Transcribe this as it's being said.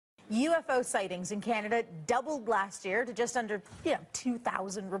UFO sightings in Canada doubled last year to just under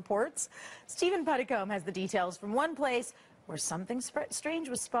 2,000 reports. Stephen Putticombe has the details from one place where something strange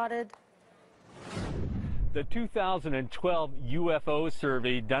was spotted. The 2012 UFO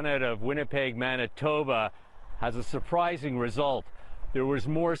survey done out of Winnipeg, Manitoba has a surprising result. There was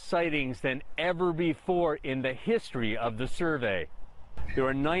more sightings than ever before in the history of the survey. There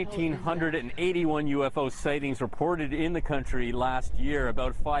were 1,981 UFO sightings reported in the country last year,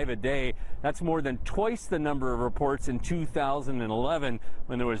 about 5 a day. That's more than twice the number of reports in 2011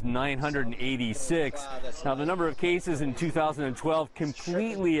 when there was 986. Now, the number of cases in 2012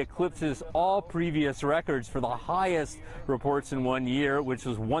 completely eclipses all previous records for the highest reports in 1 year, which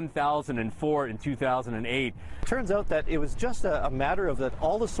was 1,004 in 2008. Turns out that it was just a matter of that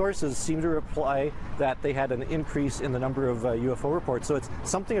all the sources seem to reply that they had an increase in the number of UFO reports. So it's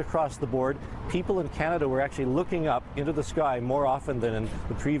something across the board. People in Canada were actually looking up into the sky more often than in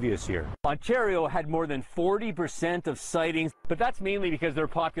the previous year. Ontario had more than 40% of sightings, but that's mainly because their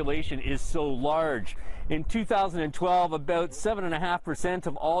population is so large. In 2012, about 7.5%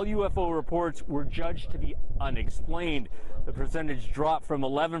 of all UFO reports were judged to be unexplained. The percentage dropped from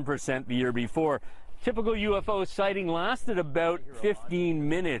 11% the year before. Typical UFO sighting lasted about 15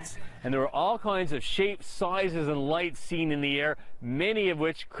 minutes, and there were all kinds of shapes, sizes, and lights seen in the air, many of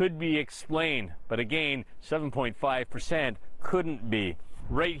which could be explained. But again, 7.5% couldn't be.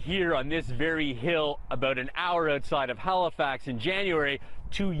 Right here on this very hill, about an hour outside of Halifax in January,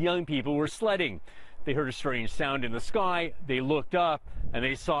 2 young people were sledding. They heard a strange sound in the sky, they looked up, and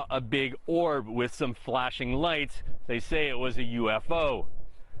they saw a big orb with some flashing lights. They say it was a UFO.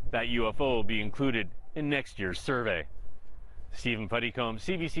 That UFO will be included in next year's survey. Stephen Putticombe,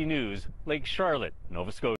 CBC News, Lake Charlotte, Nova Scotia.